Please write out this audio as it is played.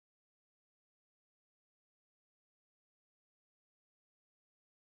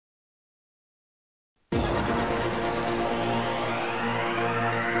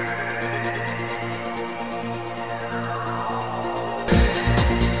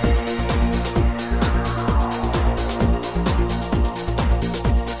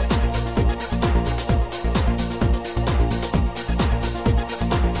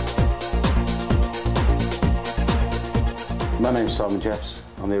Simon Jeffs.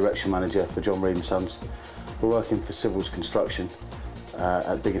 I'm the erection manager for John Reid & Sons. We're working for Civils Construction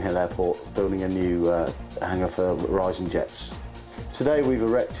at Biggin Hill Airport, building a new hangar for rising jets. Today we've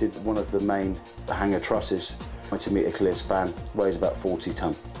erected one of the main hangar trusses, 90-metre clear span, weighs about 40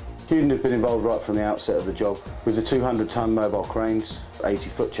 tonne. Hewden have been involved right from the outset of the job with the 200-tonne mobile cranes,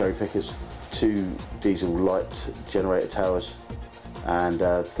 80-foot cherry pickers, 2 diesel light generator towers and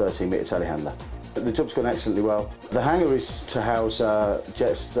 13-metre telehandler. The job's gone excellently well. The hangar is to house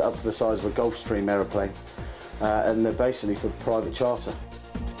jets up to the size of a Gulfstream aeroplane and they're basically for private charter.